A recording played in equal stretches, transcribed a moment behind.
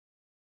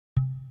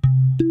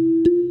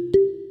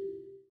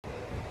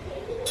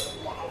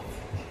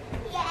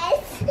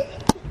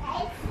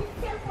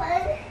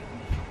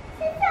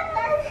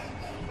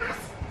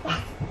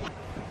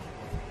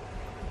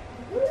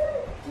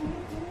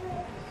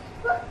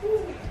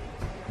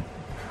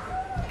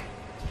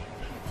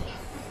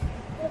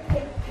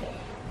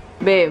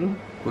Babe.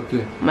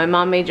 Okay. My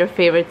mom made your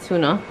favorite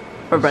tuna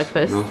for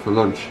breakfast. No, for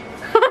lunch.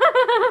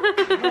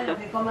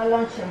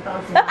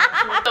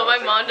 So my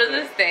mom does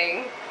this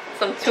thing,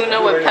 some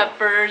tuna with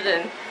peppers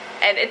and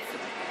it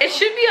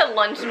should be a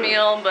lunch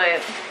meal,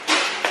 but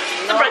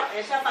no,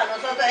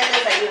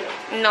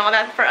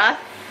 that for us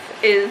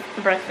is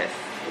breakfast.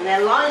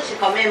 Lunch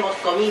comemos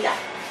comida.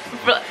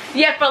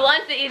 For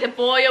lunch they eat the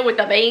pollo with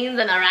the beans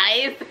and the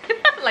rice,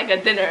 like a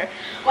dinner.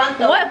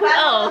 Who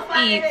else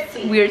eats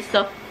weird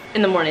stuff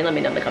in the morning? Let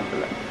me know in the comments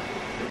below.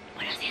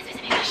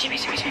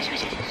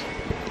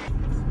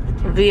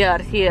 We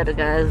are here,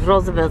 guys.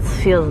 Roosevelt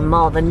Field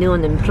Mall, the new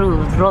and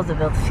improved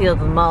Roosevelt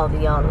Field Mall,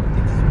 y'all.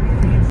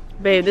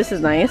 Babe, this is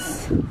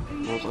nice. No,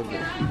 it's ugly.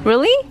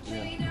 Really?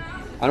 Yeah.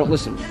 I don't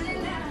listen.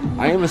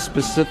 I am a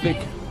specific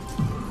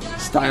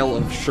style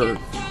of shirt.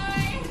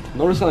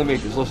 Notice how they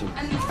make this. Listen,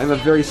 I'm a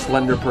very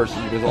slender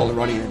person because of all the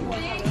running I do.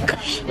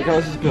 Look how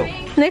this is built.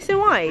 Nice and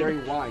wide.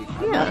 Very wide.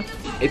 Yeah.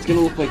 It's gonna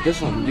look like this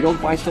one. You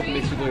don't buy stuff that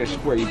makes it look like a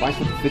square. You buy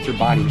stuff that fits your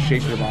body, to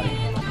shape your body.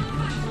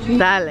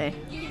 Dale.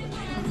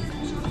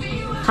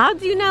 How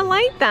do you not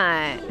like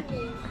that?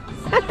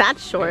 Not that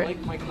short. I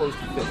like my clothes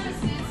to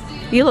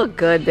fit. You look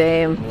good,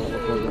 babe.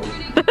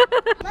 Look,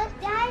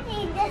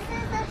 Daddy, this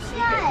is a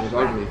shirt. It's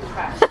ugly.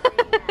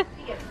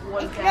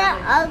 It's not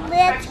ugly,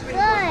 it's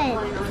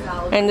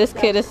good. And this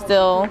kid is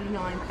still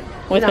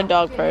with her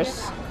dog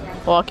purse,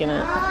 walking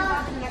it.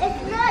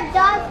 It's not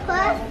dog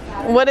purse.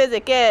 What is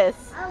it, guess?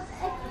 It's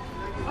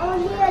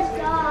only a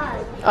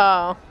dog.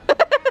 Oh.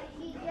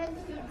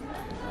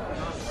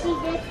 She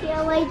just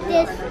feel like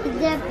this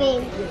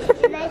zipping.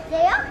 And I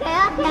say,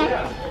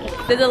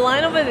 okay. There's a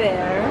line over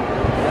there.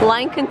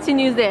 Line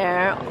continues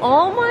there.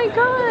 Oh my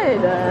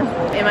god.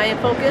 Am I in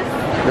focus?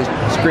 The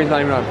screen's not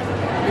even on.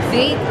 You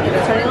see?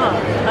 It's turning off.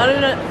 I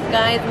don't know,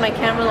 guys, my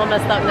camera's all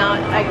messed up now.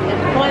 I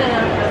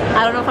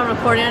don't know if I'm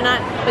recording or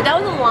not, but that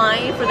was a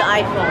line for the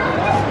iPhone.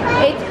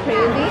 It's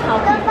crazy how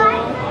people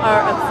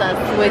are obsessed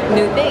with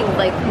new things,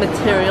 like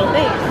material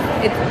things.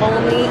 It's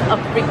only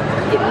a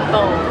freaking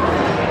phone.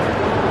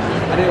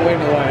 I didn't wait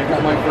in the line. I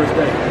got mine first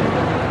day.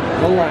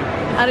 No line.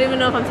 I don't even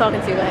know if I'm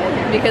talking to you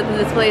guys because the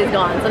display is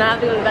gone. So now I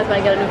have to go to Best Buy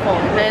and get a new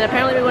phone. And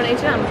apparently we're going to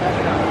H&M.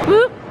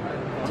 Whoop!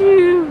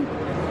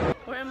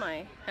 Where am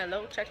I?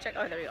 Hello? Check.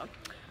 Oh, there we go.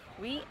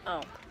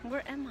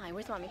 Where am I?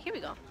 Where's mommy? Here we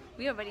go.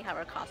 We already have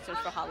our costumes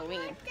for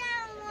Halloween.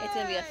 It's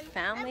going to be a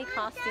family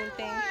costume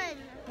thing.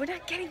 We're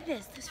not getting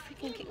this.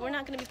 We're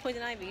not going to be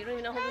Poison Ivy. You don't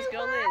even know who this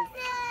girl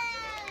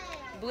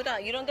is. Buddha,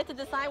 you don't get to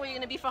decide what you're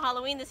going to be for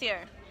Halloween this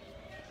year.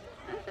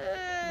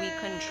 We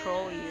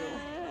control you.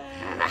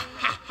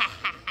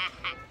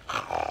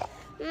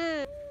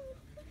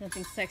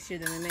 Nothing sexier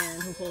than a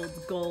man who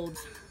holds gold.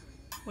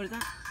 What is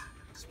that?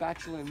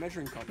 Spatula and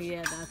measuring cups.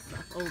 Yeah, that's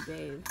stuff. Oh,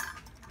 babe.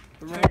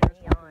 Why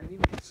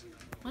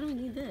do we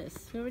need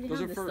this? We already have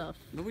this stuff.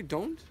 No, we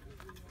don't.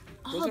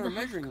 Those are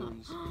measuring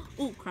ones.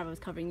 Oh, crap, I was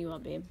covering you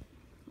up, babe.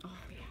 Oh,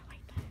 yeah, I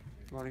like that.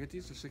 Come on, I get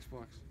these for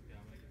 $6.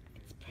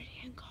 It's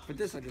pretty and gold. But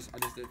this I just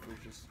did for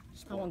just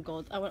sport. I want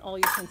gold. I want all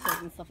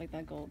utensils and stuff like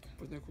that gold.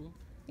 Wasn't that cool?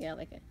 Yeah, I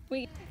like it.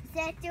 Wait.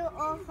 Set your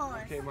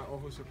ojos. Okay, my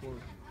ojos are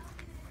closed.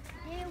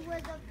 There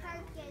was a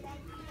pumpkin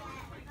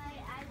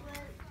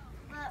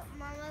but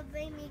Mama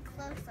bring me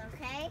close,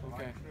 okay?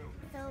 Okay.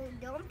 So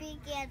don't be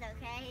scared,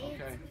 okay?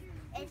 Okay.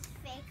 It's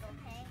fake,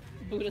 okay?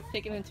 Buddha's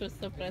taken into a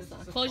sorpresa.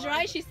 Close your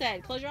eyes, she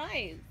said. Close your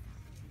eyes.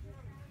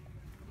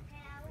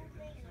 Okay, I will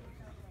bring you.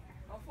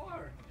 How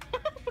far?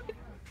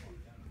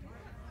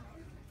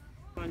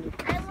 I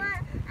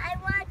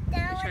want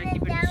that one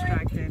and that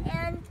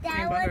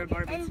one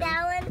and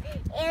that one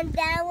and that one and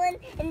that one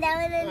and that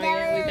one and that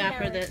one. We got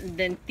her the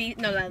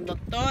la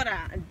doctora,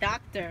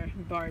 Dr.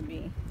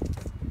 Barbie.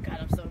 God,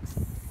 I'm so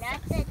excited.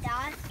 That's the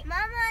dot.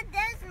 Mama,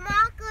 there's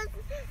markers,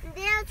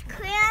 there's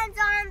crayons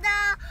on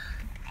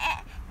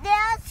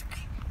there's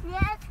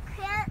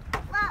crayons.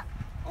 Look.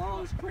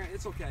 Oh, it's crayon.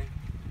 It's okay.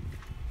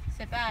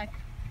 Sit back.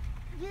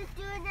 You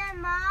do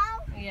them all?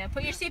 Yeah,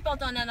 put your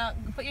seatbelt on, Nana.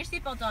 Put your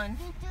seatbelt on.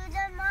 You do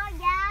them all,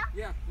 yeah?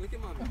 Yeah, look at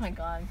Mom. Oh my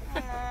god.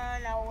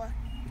 No.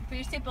 Put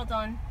your seatbelt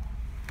on.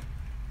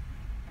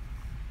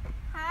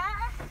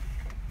 Huh?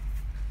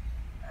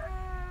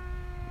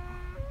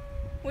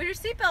 Where's your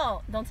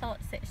seatbelt? Don't tell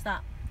it.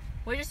 Stop.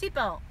 Where's your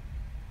seatbelt?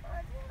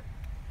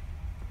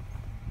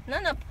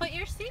 Nana, put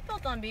your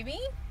seatbelt on, baby.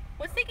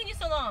 What's taking you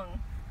so long?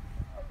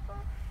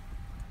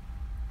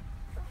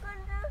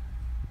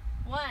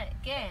 What?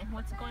 ¿Qué?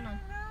 What's going on?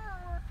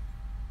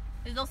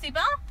 There's no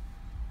seatbelt?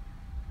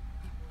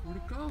 Where'd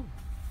it go?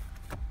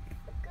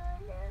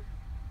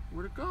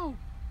 Where'd it go?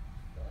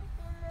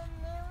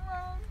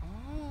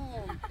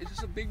 Oh, is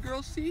this a big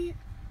girl seat?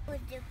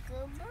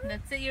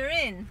 That's it, you're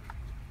in.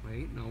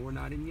 Wait, no, we're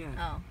not in yet.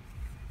 Oh.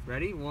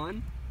 Ready?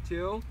 1,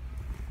 2.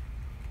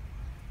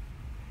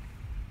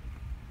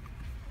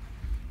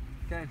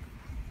 Okay.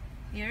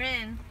 You're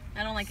in.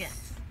 I don't like it.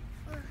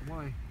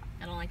 Why?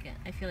 I don't like it.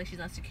 I feel like she's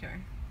not secure.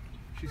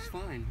 She's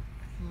fine.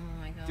 Oh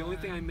my god. The only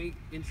thing I'm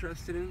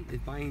interested in is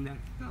buying that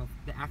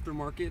the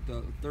aftermarket,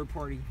 the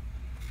third-party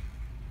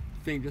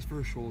thing just for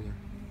her shoulder.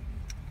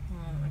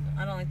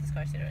 I don't like this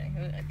car seat already.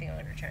 I think I'm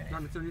gonna return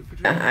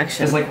it.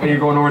 Actually, it's like when you're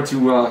going over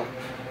to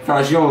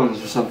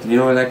Fagione's or something. You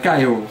know that guy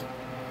who.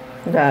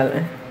 Got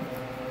it.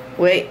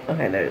 Wait.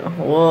 Okay, there you go.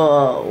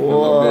 Whoa,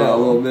 whoa. A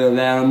little bit of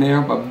that on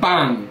there, but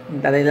bang.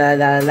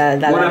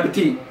 Bon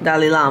appetit.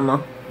 Dalai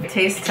Lama.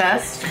 Taste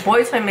test.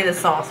 Boytoy made the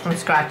sauce from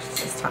scratch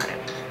this time.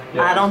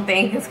 Yeah. I don't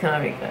think it's gonna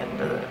be good.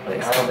 Does it? I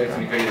don't think it's gonna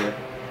be good either.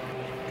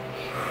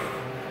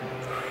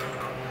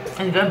 It's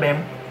good, babe.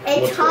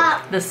 It's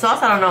hot. The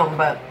sauce, I don't know,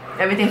 but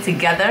everything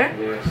together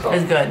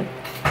is good.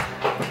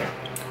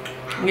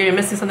 You're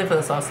missing something for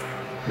the sauce.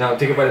 Now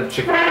take a bite of the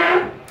chicken.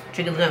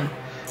 Chicken's good.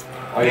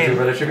 Oh, you took a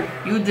bite of chicken?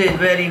 You did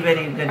very,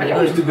 very good. I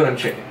always do good on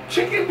chicken.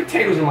 Chicken and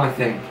potatoes are my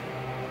thing.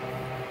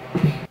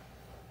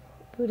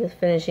 We're just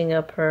finishing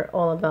up her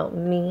All About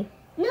Me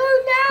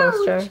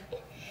poster.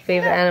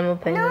 Favorite animal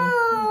penguin.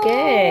 No.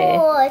 Gay.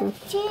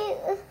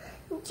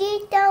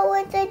 Cheetah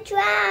with a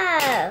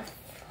giraffe.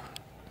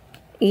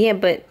 Yeah,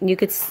 but you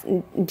could.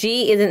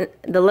 G isn't.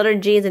 The letter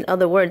G is in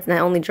other words,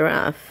 not only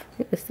giraffe.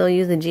 You can still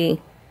use the G.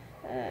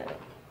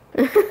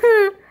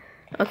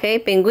 Okay,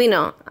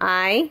 penguino.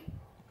 I.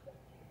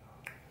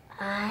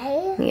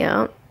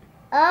 Yeah.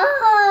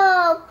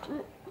 Oh.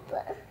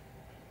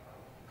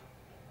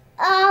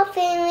 Oh,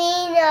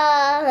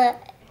 penguino.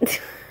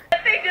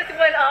 That thing just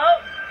went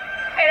up,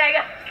 and I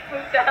got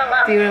spooked the hell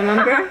out. Do you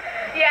remember?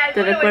 Yeah, it's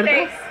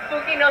fake.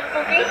 Spooky, no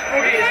spooky?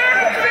 Spooky.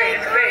 Yeah, It's fake.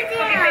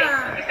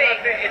 It's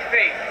fake. It's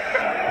fake.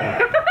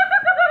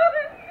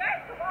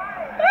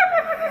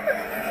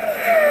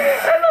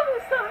 I love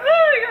this stuff. Oh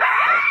my god.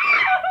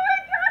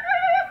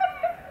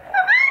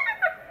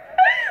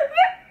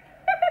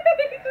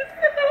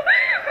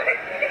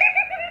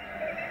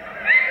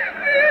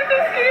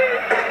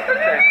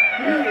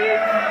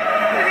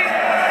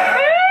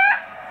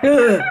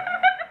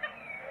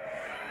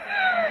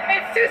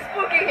 It's too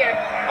spooky here.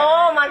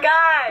 Oh my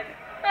god.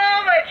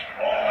 Oh my god.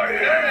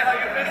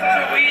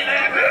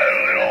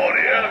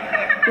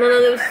 No,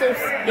 that was so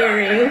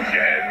scary.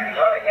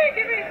 Okay,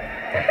 give me.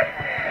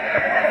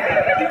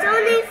 It's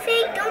only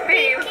fake, don't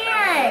be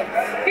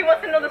kids. He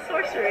wants to know the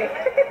sorcery.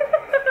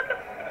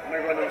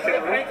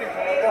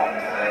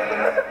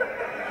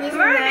 He's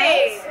Mermaid.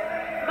 nice.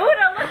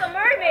 Buddha, look, a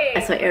mermaid.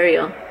 That's my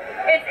Ariel.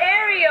 It's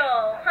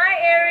Ariel. Hi,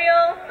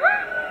 Ariel.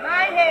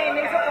 My name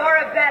is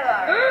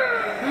Orabella.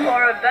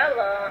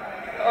 Orabella.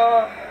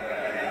 Oh.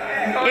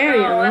 Oh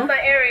Ariel. no, that's not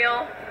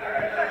Ariel.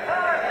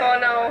 Oh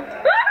no.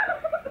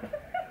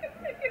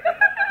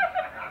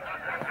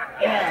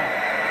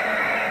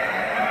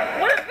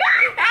 What is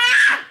that?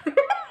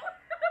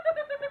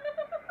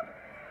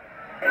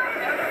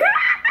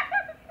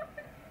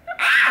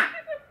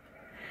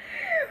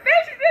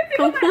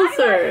 Come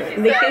closer.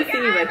 They can't see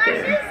you back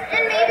there.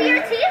 And maybe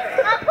your teeth?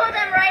 I'll pull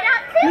them right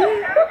out too.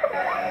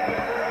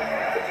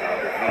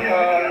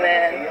 Oh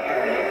man.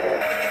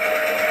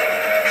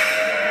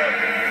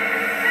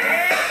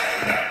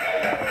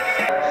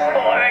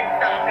 Porn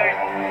stalkers.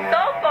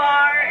 So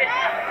far, it's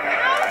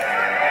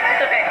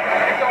okay.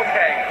 It's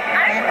okay.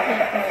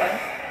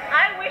 I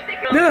wish they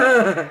could.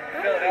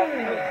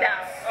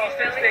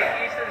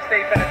 Eastern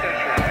State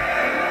Penitentiary.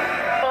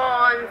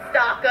 Porn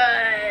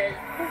stalkers.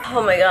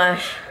 Oh my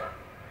gosh.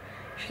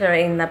 Should have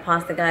eaten that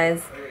pasta,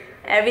 guys.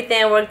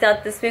 Everything worked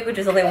out this week, which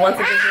is only once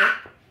a week.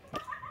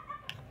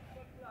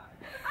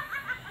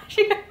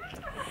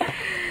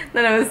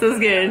 Then I was so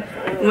scared.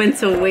 Went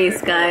to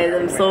waste, guys.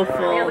 I'm so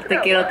full. Te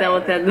quiero, te amo,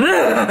 te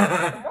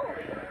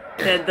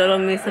adoro,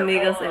 mis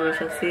amigas, and we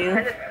shall see you.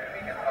 Okay,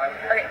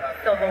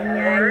 so the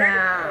word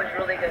was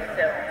really good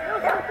too.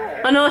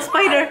 Oh no, a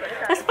spider!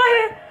 A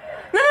spider!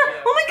 No, no!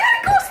 Oh my god,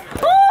 a ghost!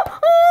 Oh!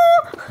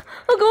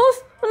 A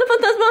ghost! Ano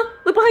fantasma?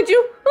 Look behind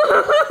you!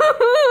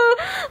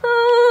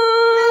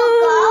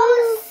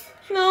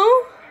 No?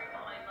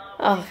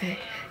 Okay.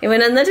 Y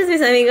buenas noches,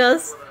 mis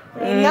amigos.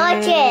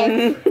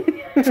 Noches.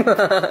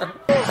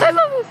 I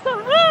love this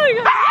stuff. Oh my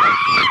god.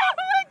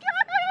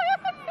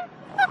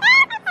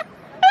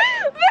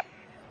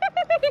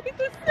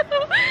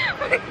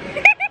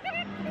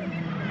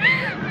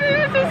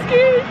 I'm so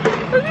scared.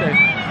 I'm so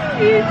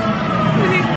scared.